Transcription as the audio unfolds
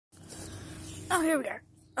Oh, here we are.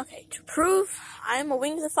 Okay, to prove I'm a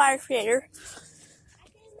Wings of Fire creator,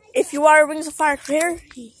 if you are a Wings of Fire creator,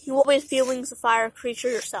 you will always be a Wings of Fire creature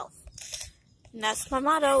yourself. And that's my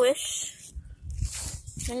motto-ish.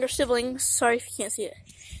 Younger siblings, sorry if you can't see it.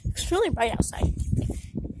 It's really bright outside.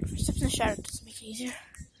 If you're stepping in the shadow, does it make it easier?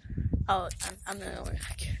 Oh, I'm gonna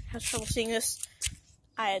have trouble seeing this.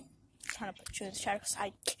 I'm trying to put you in the shadow because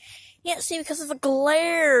I can't see because of the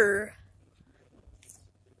glare.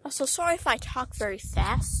 Also, sorry if I talk very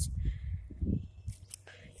fast.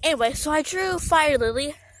 Anyway, so I drew Fire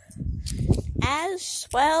Lily as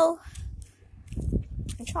well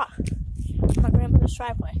in chalk on my grandmother's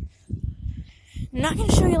driveway. I'm not going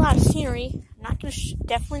to show you a lot of scenery. I'm not going to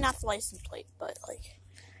definitely not the license plate, but like,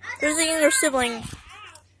 there's a younger sibling.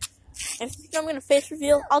 If I'm going to face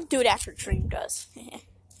reveal, I'll do it after Dream does.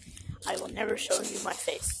 I will never show you my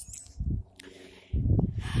face.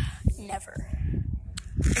 Never.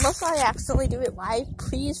 Unless I accidentally do it live,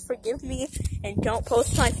 please forgive me and don't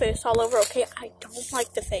post my face all over, okay? I don't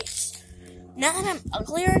like the face. Not that I'm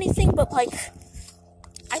ugly or anything, but like,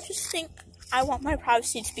 I just think I want my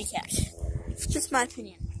privacy to be kept. It's just my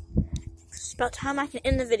opinion. It's about time I can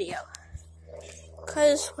end the video.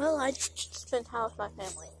 Because, well, I just spent time with my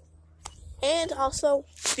family. And also,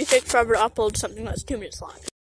 it takes forever to upload something that's 2 minutes long.